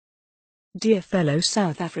Dear fellow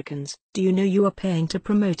South Africans, do you know you are paying to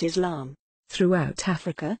promote Islam throughout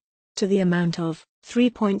Africa? To the amount of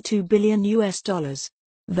 $3.2 billion US.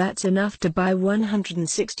 That's enough to buy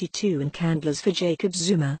 162 Nkandlas for Jacob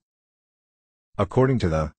Zuma. According to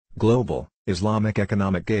the Global Islamic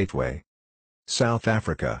Economic Gateway, South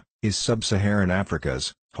Africa is sub-Saharan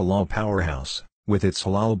Africa's halal powerhouse, with its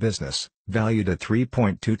halal business valued at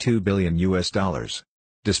 $3.22 billion US.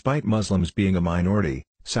 Despite Muslims being a minority,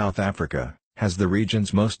 South Africa has the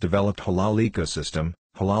region's most developed halal ecosystem.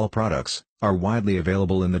 Halal products are widely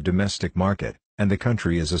available in the domestic market, and the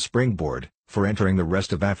country is a springboard for entering the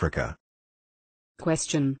rest of Africa.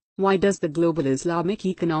 Question: Why does the Global Islamic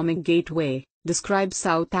Economic Gateway describe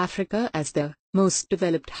South Africa as the most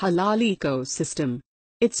developed halal ecosystem?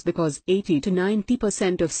 It's because 80 to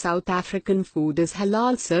 90% of South African food is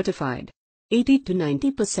halal certified. 80 to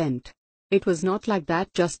 90%. It was not like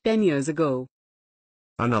that just 10 years ago.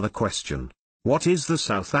 Another question. What is the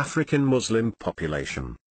South African Muslim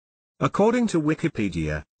population? According to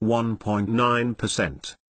Wikipedia,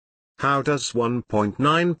 1.9%. How does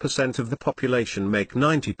 1.9% of the population make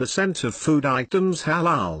 90% of food items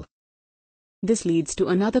halal? This leads to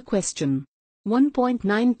another question.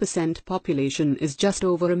 1.9% population is just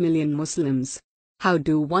over a million Muslims. How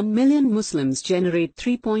do 1 million Muslims generate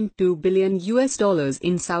 $3.2 billion US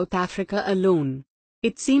in South Africa alone?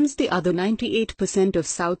 It seems the other 98% of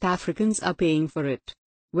South Africans are paying for it,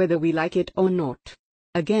 whether we like it or not.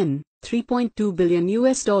 Again, $3.2 billion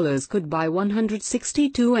US could buy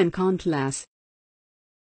 162 Nkandlas.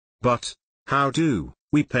 But how do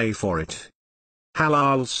we pay for it?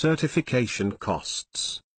 Halal certification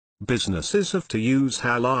costs. Businesses have to use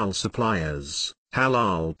halal suppliers,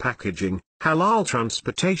 halal packaging, halal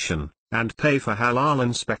transportation, and pay for halal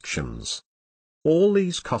inspections. All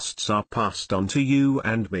these costs are passed on to you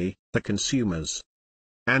and me, the consumers.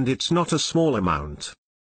 And it's not a small amount.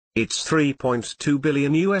 It's $3.2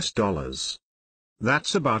 billion US.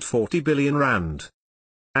 That's about 40 billion rand.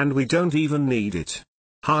 And we don't even need it.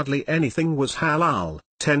 Hardly anything was halal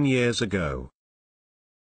 10 years ago.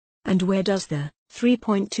 And where does the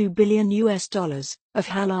 $3.2 billion US of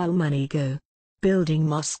halal money go? Building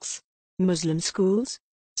mosques? Muslim schools?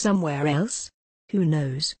 Somewhere else? Who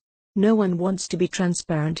knows? No one wants to be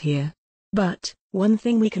transparent here. But one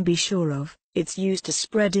thing we can be sure of, it's used to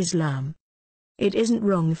spread Islam. It isn't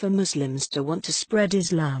wrong for Muslims to want to spread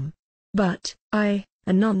Islam. But I,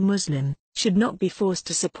 a non-Muslim, should not be forced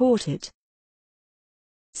to support it.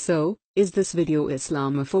 So, is this video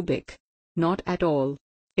Islamophobic? Not at all.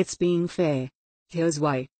 It's being fair. Here's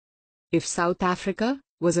why. If South Africa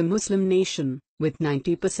was a Muslim nation, with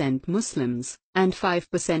 90% Muslims and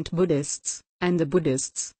 5% Buddhists, and the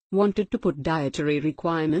Buddhists wanted to put dietary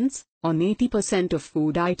requirements on 80% of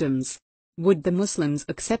food items, would the Muslims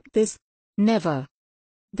accept this? Never.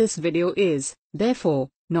 This video is, therefore,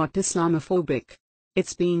 not Islamophobic.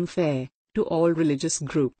 It's being fair to all religious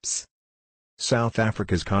groups. South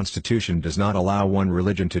Africa's constitution does not allow one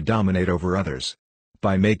religion to dominate over others.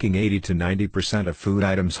 By making 80 to 90% of food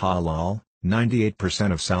items halal,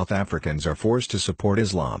 98% of South Africans are forced to support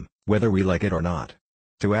Islam, whether we like it or not.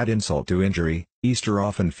 To add insult to injury, Easter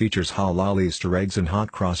often features halal Easter eggs and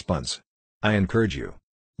hot cross buns. I encourage you.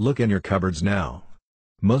 Look in your cupboards now.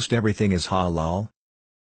 Most everything is halal.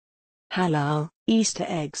 Halal Easter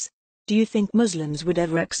eggs. Do you think Muslims would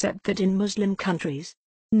ever accept that in Muslim countries?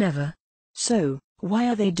 Never. So, why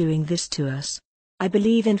are they doing this to us? I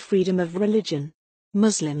believe in freedom of religion.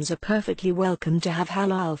 Muslims are perfectly welcome to have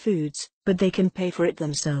halal foods, but they can pay for it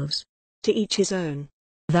themselves. To each his own.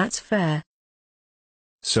 That's fair.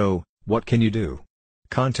 So, what can you do?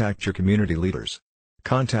 Contact your community leaders.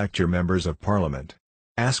 Contact your members of parliament.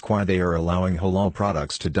 Ask why they are allowing halal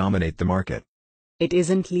products to dominate the market. It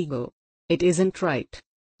isn't legal. It isn't right.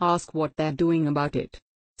 Ask what they're doing about it.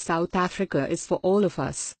 South Africa is for all of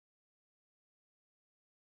us.